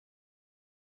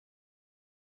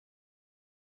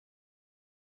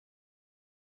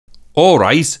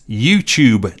Alright,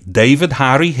 YouTube, David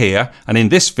Harry here, and in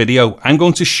this video I'm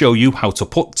going to show you how to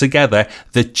put together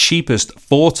the cheapest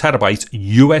 4TB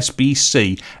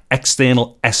USB-C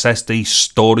external SSD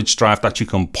storage drive that you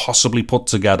can possibly put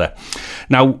together.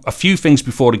 Now, a few things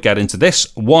before we get into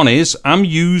this. One is I'm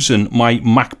using my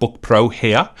MacBook Pro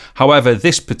here. However,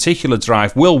 this particular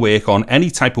drive will work on any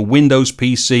type of Windows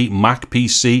PC, Mac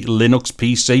PC, Linux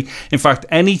PC. In fact,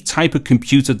 any type of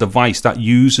computer device that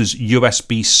uses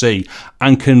USB-C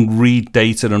and can read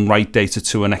data and write data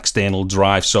to an external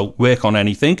drive. So work on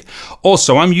anything.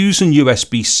 Also, I'm using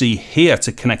USB-C here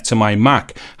to connect to my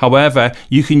Mac. However,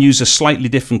 you can use a slightly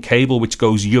different cable which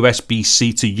goes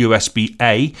USB-C to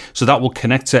USB-A, so that will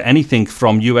connect to anything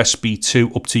from USB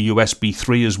 2 up to USB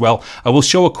 3 as well. I will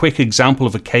show a quick example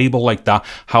of a cable like that.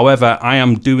 However, I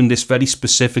am doing this very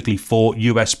specifically for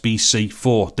USB-C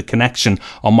for the connection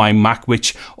on my Mac,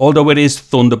 which, although it is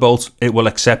Thunderbolt, it will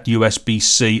accept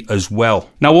USB-C as well.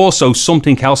 Now, also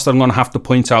something else that I'm going to have to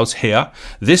point out here,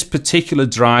 this particular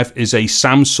drive is a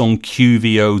Samsung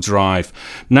QVO drive.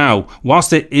 Now,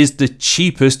 whilst it is the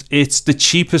cheapest, it's the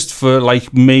cheapest for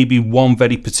like maybe one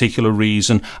very particular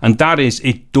reason, and that is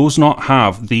it does not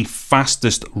have the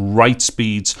fastest write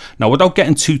speeds. Now, without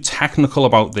getting too technical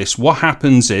about this, what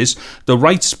happens is the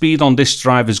write speed on this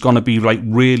drive is going to be like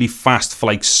really fast for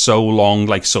like so long,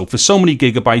 like so for so many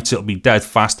gigabytes it'll be dead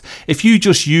fast. If you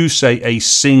just use say a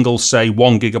single say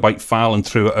 1 GB file and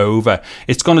threw it over,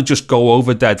 it's going to just go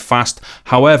over dead fast.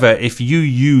 However, if you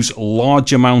use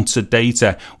large amounts of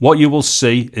data, what you will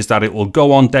see is that it will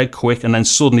go on dead quick and then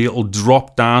suddenly it'll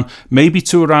drop down maybe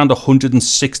to around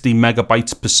 160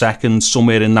 megabytes per second,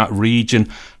 somewhere in that region.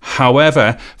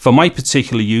 However, for my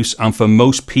particular use and for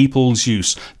most people's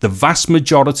use, the vast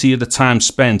majority of the time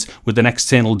spent with an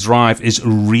external drive is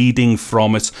reading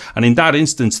from it, and in that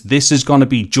instance this is going to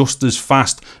be just as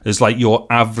fast as like your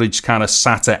average kind of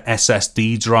SATA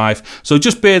SSD drive. So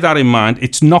just bear that in mind.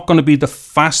 It's not going to be the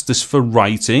fastest for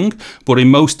writing, but in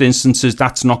most instances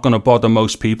that's not going to bother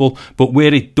most people. But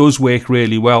where it does work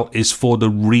really well is for the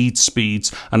read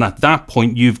speeds, and at that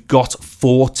point you've got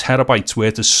 4 terabytes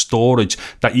worth of storage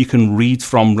that you can read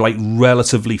from like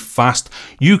relatively fast.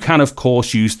 You can of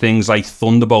course use things like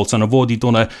Thunderbolt, and I've already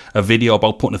done a video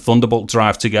about putting a Thunderbolt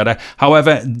drive together.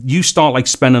 However, you start like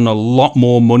spending a lot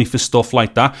more money for stuff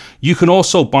like that. You can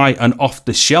also buy an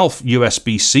off-the-shelf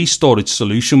USB-C storage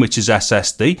solution, which is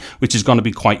SSD, which is going to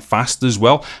be quite fast as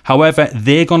well. However,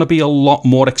 they're going to be a lot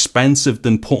more expensive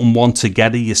than putting one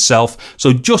together yourself.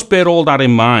 So just bear all that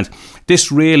in mind.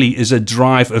 This really is a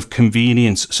drive of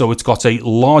convenience, so it's got a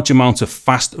large amount of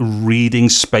fast reading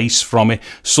space from it,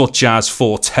 such as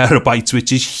 4 terabytes,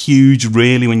 which is huge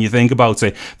really when you think about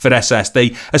it for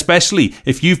SSD, especially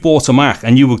if you've bought a Mac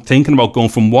and you were thinking about going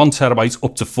from 1 terabyte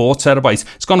up to 4 terabytes.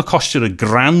 It's going to cost you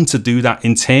 $1,000 to do that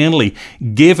internally,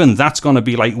 given that's going to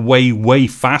be like way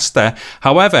faster.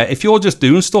 However, if you're just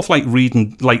doing stuff like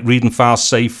reading files,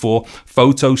 say for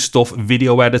photo stuff,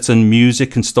 video editing,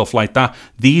 music and stuff like that,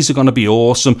 these are going to be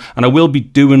awesome. And I will be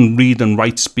doing read and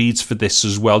write speeds for this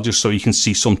as well, just so you can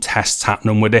see some tests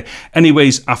happening with it.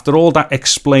 Anyways, after all that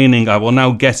explaining, I will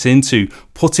now get into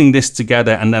putting this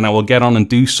together, and then I will get on and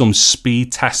do some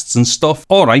speed tests and stuff.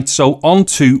 Alright, so on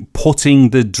to putting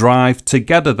the drive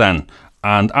together then.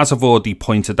 And as I've already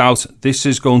pointed out, this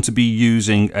is going to be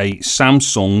using a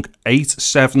Samsung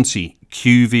 870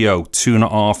 QVO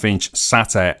 2.5-inch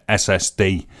SATA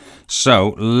SSD.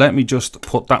 So let me just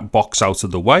put that box out of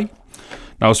the way.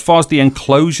 Now, as far as the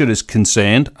enclosure is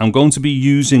concerned, I'm going to be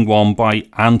using one by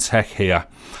Antec here.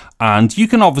 And you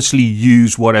can obviously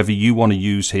use whatever you want to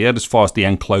use here as far as the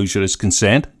enclosure is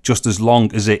concerned, just as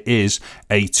long as it is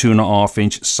a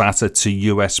 2.5-inch SATA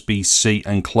to USB-C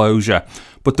enclosure.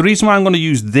 But the reason why I'm going to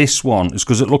use this one is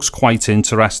because it looks quite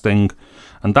interesting.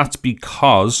 And that's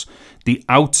because the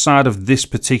outside of this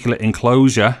particular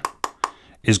enclosure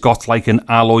is got like an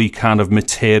alloy kind of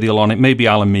material on it, maybe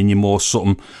aluminium or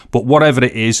something, but whatever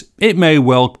it is, it may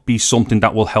well be something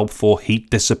that will help for heat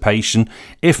dissipation.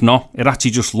 If not, it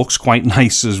actually just looks quite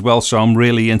nice as well, so I'm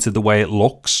really into the way it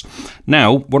looks.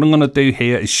 Now, what I'm going to do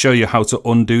here is show you how to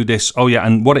undo this. Oh yeah,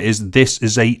 and what it is, this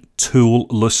is a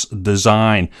toolless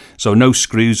design, so no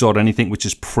screws or anything, which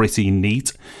is pretty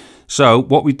neat. So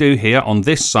what we do here on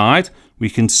this side,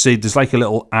 we can see there's like a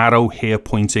little arrow here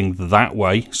pointing that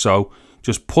way, so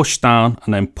just push down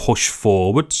and then push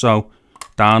forward. So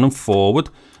down and forward,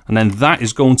 and then that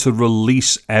is going to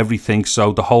release everything.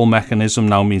 So the whole mechanism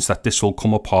now means that this will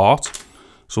come apart.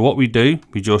 So what we do,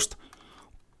 we just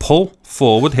pull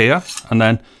forward here, and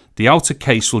then the outer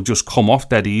case will just come off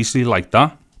dead easily like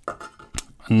that.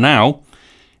 And now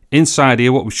inside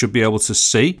here, what we should be able to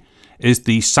see is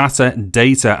the SATA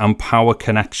data and power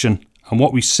connection. And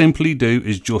what we simply do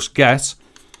is just get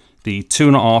the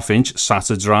 2.5-inch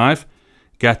SATA drive,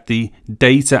 get the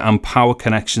data and power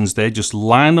connections there, just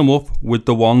line them up with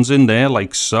the ones in there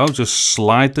like so. Just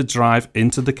slide the drive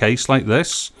into the case like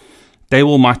this. They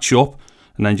will match up,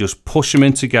 and then just push them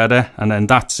in together, and then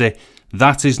that's it.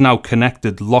 That is now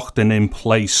connected, locked and in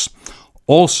place.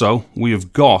 Also, we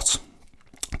have got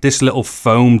this little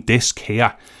foam disc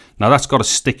here. Now that's got a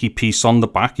sticky piece on the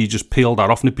back. You just peel that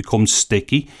off and it becomes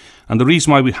sticky. And the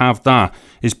reason why we have that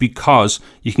is because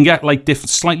you can get like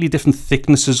slightly different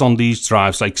thicknesses on these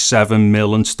drives, like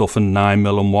 7mm and stuff and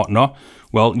 9mm and whatnot.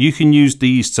 Well, you can use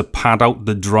these to pad out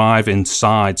the drive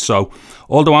inside. So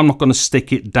although I'm not going to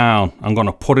stick it down, I'm going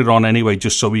to put it on anyway,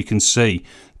 just so we can see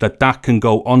that that can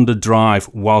go on the drive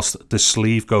whilst the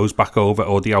sleeve goes back over,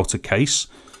 or the outer case.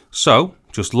 So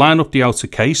just line up the outer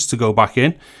case to go back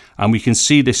in, and we can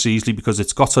see this easily because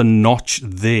it's got a notch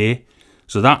there.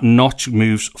 So that notch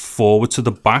moves forward to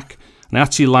the back and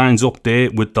actually lines up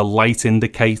there with the light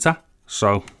indicator.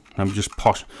 So let me just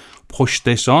push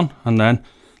this on, and then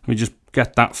let me just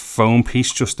get that foam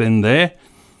piece just in there.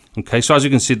 Okay, so as you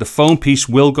can see, the foam piece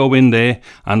will go in there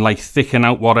and like thicken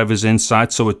out whatever's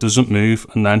inside so it doesn't move.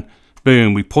 And then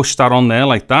boom, we push that on there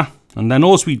like that. And then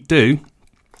all we do,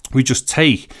 we just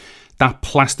take that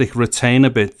plastic retainer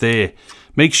bit there.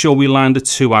 Make sure we line the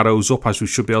 2 arrows up, as we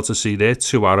should be able to see there,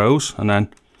 2 arrows, and then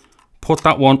put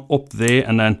that one up there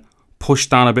and then push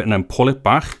down a bit and then pull it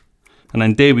back. And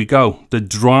then there we go. The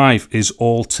drive is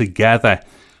all together.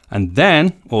 And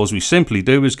then all we simply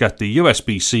do is get the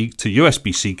USB-C to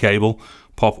USB-C cable,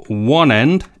 pop one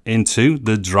end into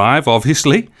the drive,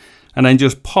 obviously, and then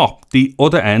just pop the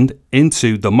other end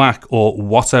into the Mac or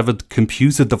whatever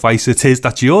computer device it is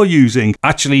that you're using.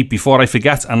 Actually, before I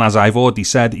forget, and as I've already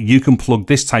said, you can plug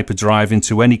this type of drive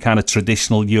into any kind of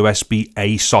traditional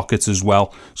USB-A socket as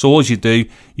well. So all you do,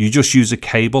 you just use a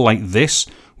cable like this,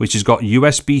 which has got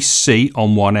USB-C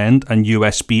on one end and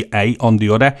USB-A on the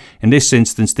other. In this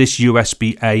instance, this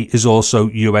USB-A is also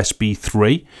USB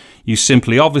 3. You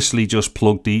simply obviously just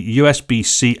plug the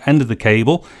USB-C end of the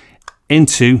cable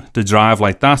into the drive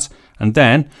like that, and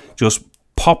then just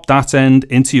pop that end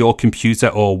into your computer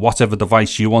or whatever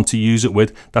device you want to use it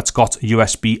with that's got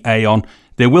USB-A on.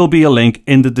 There will be a link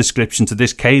in the description to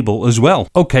this cable as well.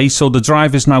 Okay, so the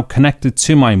drive is now connected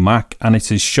to my Mac and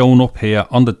it is shown up here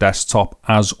on the desktop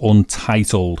as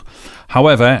untitled.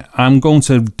 However, I'm going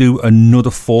to do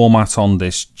another format on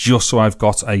this just so I've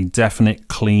got a definite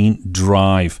clean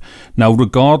drive. Now,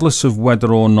 regardless of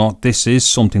whether or not this is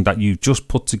something that you've just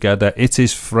put together, it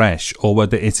is fresh, or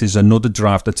whether it is another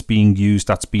drive that's being used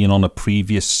that's been on a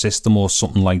previous system or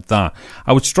something like that,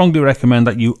 I would strongly recommend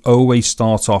that you always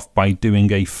start off by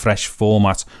doing a fresh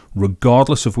format,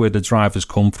 regardless of where the drive has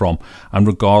come from and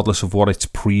regardless of what its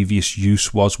previous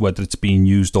use was, whether it's being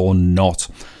used or not.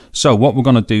 So what we're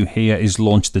going to do here is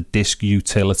launch the disk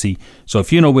utility. So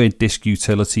if you know where disk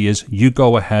utility is, you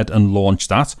go ahead and launch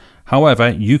that. However,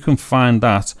 you can find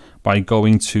that by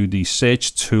going to the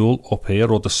search tool up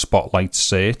here, or the spotlight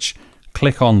search.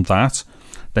 Click on that,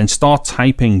 then start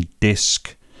typing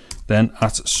disk. Then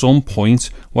at some point,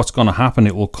 what's going to happen,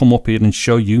 it will come up here and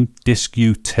show you disk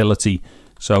utility.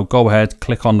 So go ahead,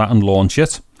 click on that and launch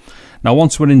it. Now,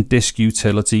 once we're in disk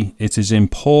utility, it is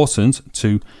important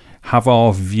to have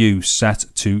our view set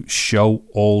to show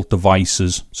all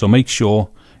devices. So make sure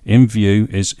in view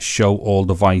is show all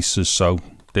devices. So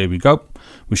there we go,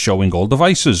 we're showing all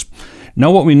devices. Now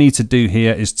what we need to do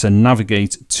here is to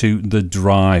navigate to the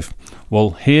drive.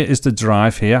 Well, here is the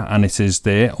drive here, and it is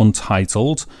there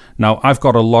untitled. Now I've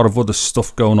got a lot of other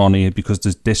stuff going on here because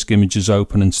there's disk images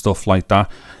open and stuff like that.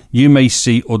 You may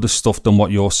see other stuff than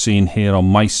what you're seeing here on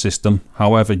my system.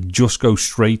 However, just go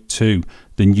straight to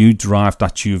the new drive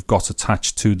that you've got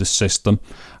attached to the system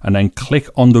and then click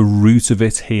on the root of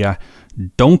it here.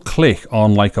 Don't click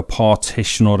on like a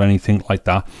partition or anything like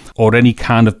that, or any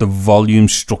kind of the volume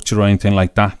structure or anything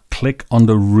like that. Click on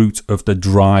the root of the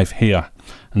drive here.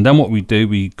 And then what we do,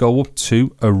 we go up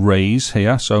to arrays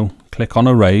here. So click on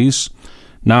arrays.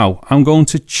 Now I'm going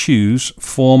to choose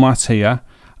format here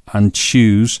and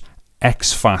choose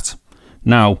exFAT.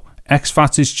 Now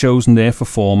exFAT is chosen there for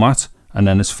format, and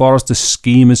then as far as the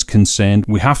scheme is concerned,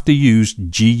 we have to use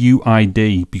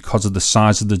GUID because of the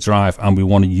size of the drive, and we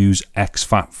want to use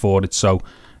exFAT for it. So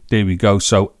there we go.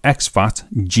 So exFAT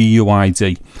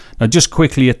GUID. Now just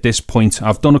quickly at this point,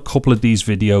 I've done a couple of these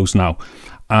videos now,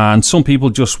 And some people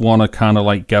just want to kind of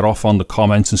like get off on the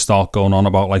comments and start going on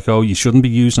about like, oh, you shouldn't be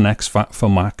using exFAT for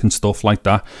Mac and stuff like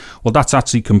that. Well, that's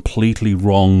actually completely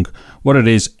wrong. What it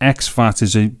is, exFAT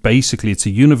is basically it's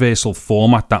a universal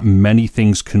format that many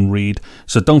things can read.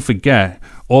 So don't forget,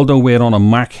 although we're on a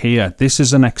Mac here, this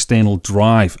is an external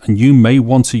drive, and you may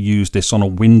want to use this on a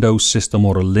Windows system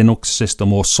or a Linux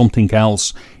system or something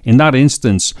else. In that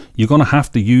instance, you're going to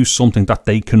have to use something that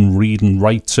they can read and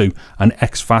write to, and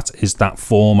exFAT is that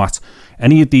format.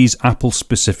 Any of these Apple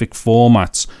specific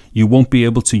formats, you won't be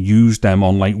able to use them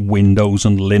on like Windows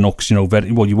and Linux, you know,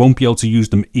 very well, you won't be able to use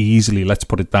them easily, let's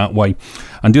put it that way.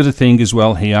 And the other thing as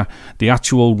well here, the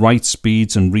actual write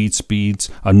speeds and read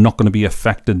speeds are not going to be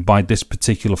affected by this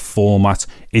particular format.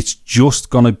 It's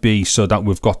just going to be so that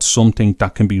we've got something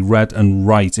that can be read and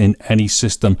write in any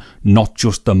system, not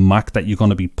just the Mac that you're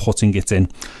going to be putting it in.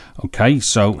 Okay,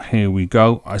 so here we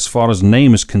go. As far as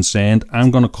name is concerned, I'm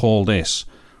going to call this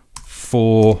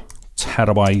 4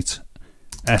 terabyte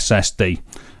SSD.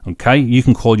 Okay, you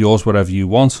can call yours whatever you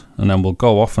want, and then we'll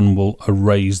go off and we'll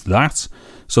erase that.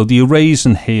 So the erase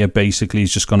in here basically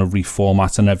is just going to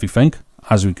reformat and everything.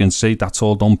 As we can see, that's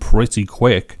all done pretty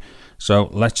quick. So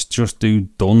let's just do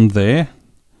done there.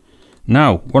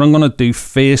 Now, what I'm going to do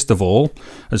first of all,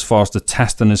 as far as the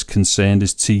testing is concerned,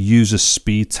 is to use a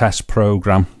speed test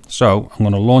program. So I'm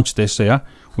going to launch this here,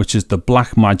 which is the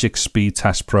Blackmagic speed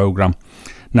test program.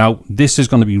 Now, this is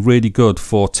going to be really good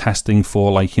for testing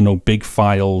for, like, you know, big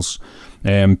files,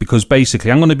 because basically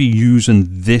I'm going to be using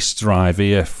this drive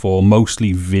here for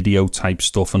mostly video type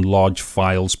stuff and large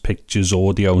files, pictures,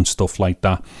 audio and stuff like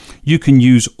that. You can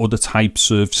use other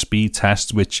types of speed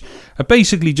tests, which are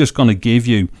basically just going to give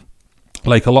you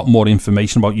like a lot more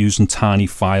information about using tiny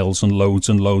files and loads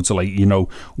of like, you know,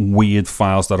 weird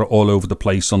files that are all over the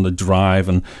place on the drive,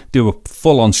 and do a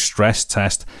full-on stress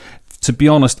test. To be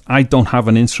honest, I don't have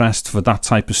an interest for that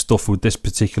type of stuff with this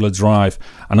particular drive,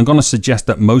 and I'm going to suggest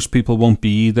that most people won't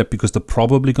be either, because they're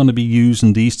probably going to be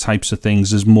using these types of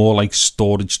things as more like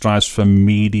storage drives for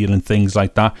media and things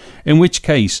like that, in which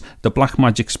case the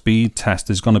Blackmagic speed test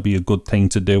is going to be a good thing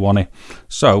to do on it.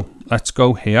 So let's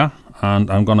go here, and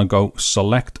I'm going to go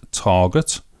select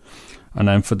target, and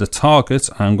then for the target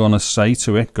I'm going to say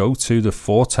to it, go to the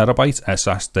 4 terabyte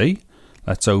SSD.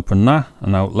 Let's open that,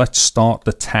 and now let's start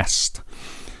the test.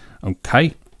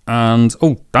 Okay, and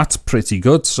oh, that's pretty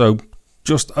good. So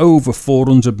just over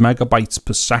 400 megabytes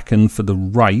per second for the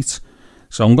write.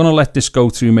 So I'm going to let this go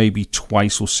through maybe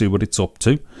twice. We'll see what it's up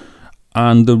to.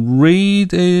 And the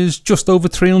read is just over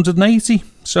 380.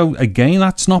 So again,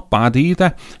 that's not bad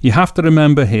either. You have to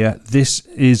remember here, this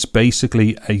is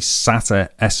basically a SATA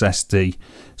SSD.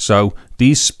 So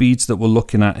these speeds that we're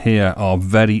looking at here are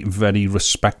very, very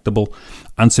respectable.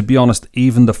 And to be honest,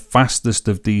 even the fastest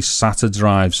of these SATA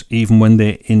drives, even when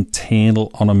they're internal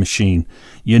on a machine,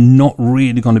 you're not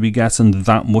really going to be getting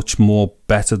that much more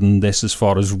better than this as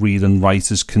far as read and write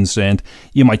is concerned.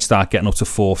 You might start getting up to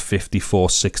 450,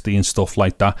 460 and stuff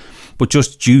like that. But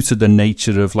just due to the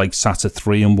nature of like SATA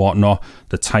 3 and whatnot,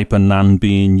 the type of NAND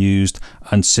being used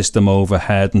and system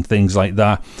overhead and things like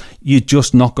that, you're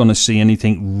just not going to see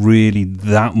anything really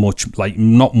that much, like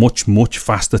not much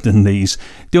faster than these.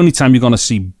 The only time you're going to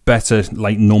see better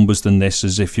like numbers than this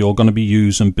is if you're going to be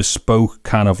using bespoke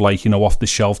kind of like, you know, off the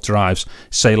shelf drives,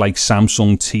 say like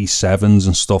Samsung T7s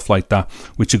and stuff like that,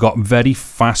 which have got very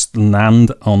fast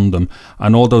NAND on them.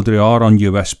 And although they are on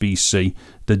USB-C,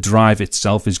 the drive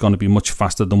itself is going to be much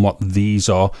faster than what these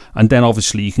are. And then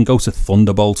obviously you can go to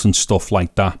Thunderbolt and stuff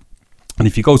like that. And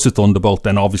if you go to Thunderbolt,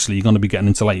 then obviously you're going to be getting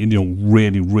into like, you know,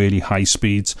 really, really high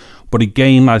speeds. But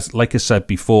again, like I said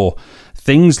before,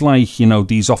 things like, you know,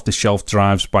 these off-the-shelf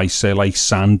drives by, say, like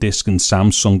SanDisk and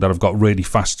Samsung that have got really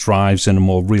fast drives and a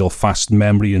more real fast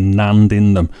memory and NAND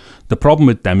in them. The problem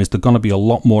with them is they're going to be a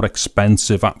lot more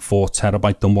expensive at 4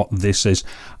 terabyte than what this is.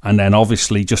 And then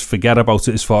obviously just forget about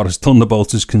it as far as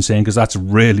Thunderbolt is concerned, because that's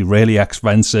really, really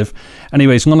expensive.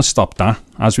 Anyways, I'm going to stop that.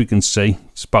 As we can see,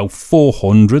 it's about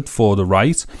 400 for the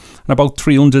write and about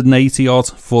 380 odd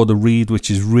for the read, which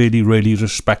is really, really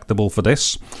respectable for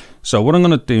this. So what I'm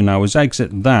going to do now is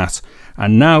exit that,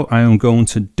 and now I am going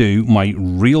to do my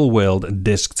real world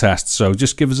disk test. So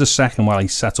just give us a second while I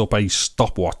set up a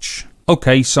stopwatch.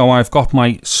 Okay, so I've got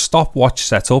my stopwatch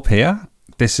set up here.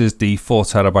 This is the 4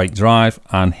 terabyte drive,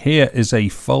 and here is a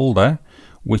folder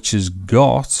which has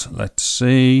got, let's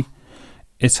see,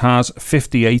 it has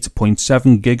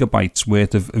 58.7 gigabytes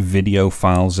worth of video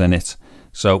files in it.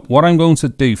 So what I'm going to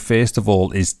do first of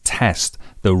all is test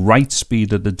the write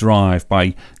speed of the drive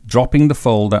by dropping the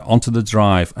folder onto the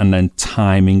drive and then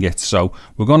timing it. So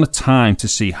we're going to time to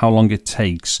see how long it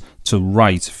takes to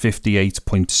write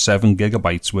 58.7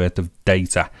 gigabytes worth of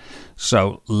data.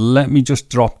 So let me just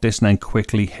drop this and then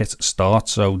quickly hit start.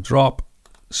 So drop,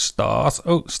 start,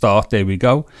 oh, start, there we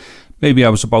go. Maybe I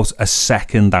was about a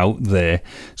second out there.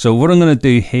 So what I'm going to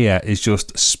do here is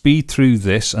just speed through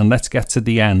this, and let's get to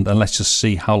the end and let's just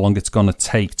see how long it's going to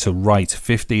take to write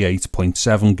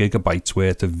 58.7 gigabytes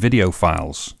worth of video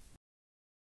files.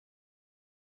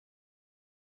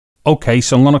 Okay,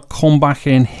 so I'm going to come back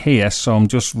in here, so I'm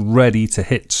just ready to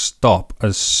hit stop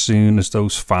as soon as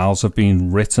those files have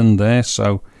been written there.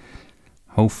 So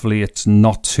hopefully it's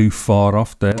not too far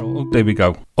off there. Oh, there we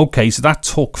go. Okay, so that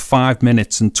took 5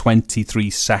 minutes and 23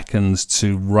 seconds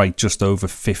to write just over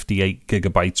 58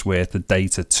 gigabytes worth of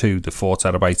data to the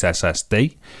 4TB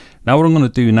SSD. Now what I'm going to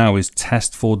do now is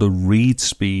test for the read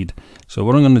speed. So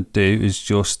what I'm going to do is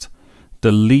just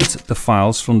delete the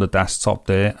files from the desktop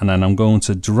there, and then I'm going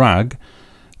to drag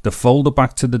the folder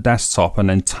back to the desktop and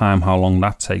then time how long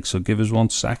that takes. So give us 1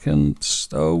 second.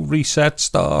 Oh, reset,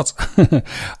 start.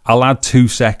 I'll add 2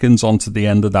 seconds onto the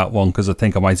end of that one because I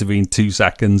think I might have been 2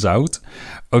 seconds out.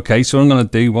 Okay, so what I'm going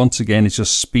to do once again is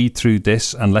just speed through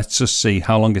this, and let's just see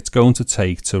how long it's going to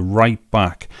take to write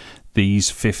back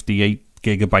these 58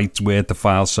 gigabytes worth of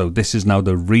files. So this is now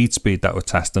the read speed that we're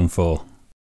testing for.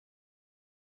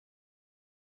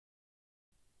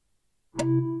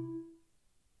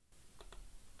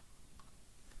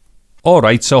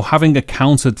 Alright, so having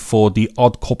accounted for the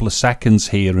odd couple of seconds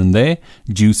here and there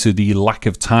due to the lack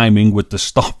of timing with the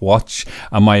stopwatch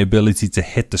and my ability to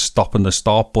hit the stop and the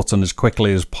start button as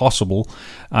quickly as possible,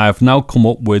 I've now come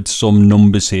up with some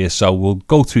numbers here. So we'll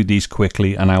go through these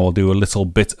quickly and I will do a little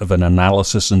bit of an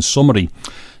analysis and summary.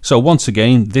 So once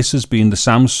again, this has been the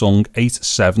Samsung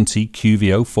 870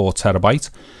 QVO 4TB.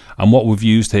 And what we've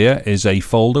used here is a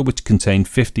folder which contained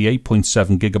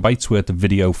 58.7 gigabytes worth of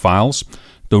video files.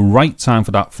 The write time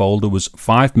for that folder was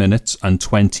 5 minutes and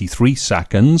 23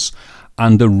 seconds,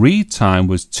 and the read time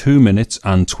was 2 minutes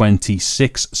and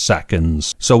 26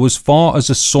 seconds. So as far as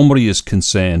a summary is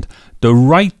concerned, the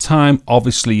write time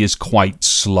obviously is quite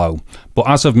slow, but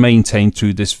as I've maintained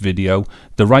through this video,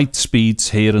 the write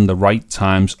speeds here and the write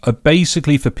times are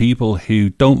basically for people who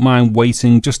don't mind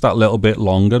waiting just that little bit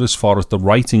longer as far as the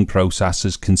writing process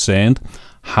is concerned.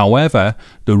 However,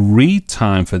 the read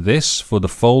time for this, for the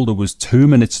folder, was 2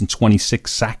 minutes and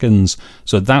 26 seconds.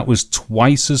 So that was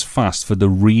twice as fast for the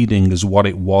reading as what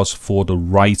it was for the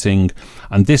writing.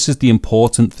 And this is the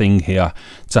important thing here,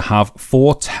 to have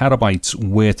 4 terabytes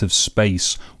worth of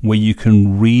space where you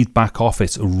can read back off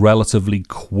it relatively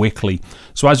quickly.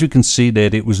 So as you can see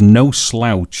there, it was no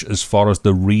slouch as far as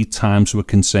the read times were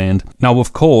concerned. Now,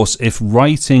 of course, if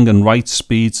writing and write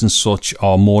speeds and such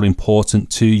are more important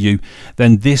to you,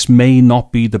 then this may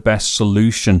not be the best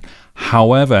solution.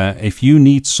 However, if you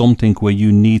need something where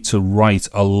you need to write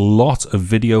a lot of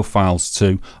video files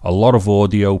to, a lot of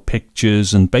audio,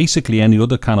 pictures, and basically any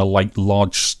other kind of like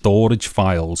large storage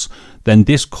files, then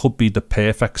this could be the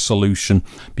perfect solution,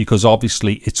 because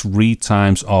obviously its read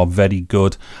times are very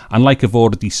good. And like I've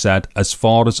already said, as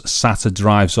far as SATA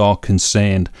drives are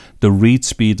concerned, the read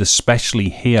speed, especially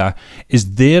here,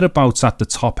 is thereabouts at the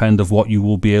top end of what you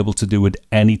will be able to do with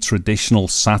any traditional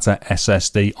SATA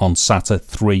SSD on SATA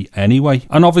 3 anyway.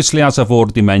 And obviously, as I've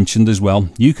already mentioned as well,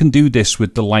 you can do this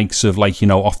with the likes of, like, you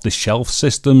know, off-the-shelf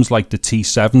systems like the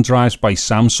T7 drives by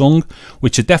Samsung,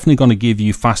 which are definitely going to give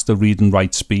you faster read and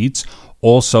write speeds.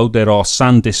 Also, there are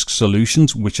SanDisk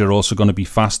solutions which are also going to be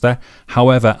faster.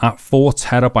 However, at 4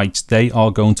 terabytes, they are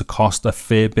going to cost a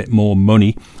fair bit more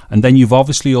money. And then you've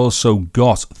obviously also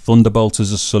got Thunderbolt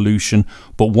as a solution.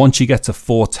 But once you get to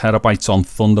 4 terabytes on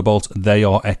Thunderbolt, they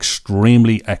are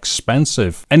extremely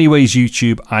expensive. Anyways,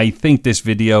 YouTube, I think this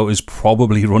video has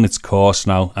probably run its course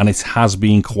now, and it has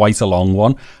been quite a long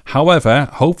one. However,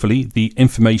 hopefully the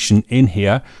information in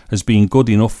here has been good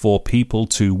enough for people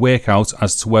to work out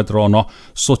as to whether or not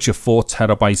such a 4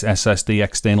 terabyte SSD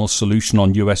external solution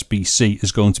on USB-C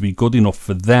is going to be good enough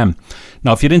for them.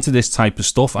 Now, if you're into this type of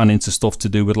stuff and into stuff to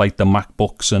do with like the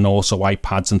MacBooks and also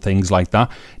iPads and things like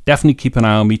that, definitely keep an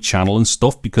eye on my channel and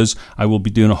stuff, because I will be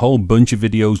doing a whole bunch of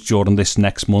videos during this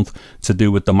next month to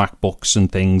do with the MacBooks and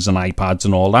things and iPads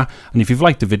and all that. And if you've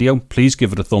liked the video, please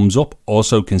give it a thumbs up.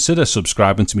 Also consider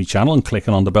subscribing to my channel and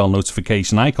clicking on the bell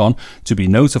notification icon to be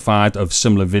notified of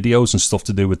similar videos and stuff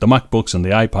to do with the MacBooks and the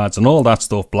iPads and all that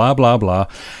stuff, blah blah blah.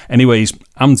 Anyways,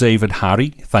 I'm David Harry.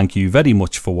 Thank you very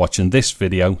much for watching this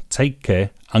video. Take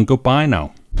care and goodbye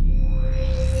now.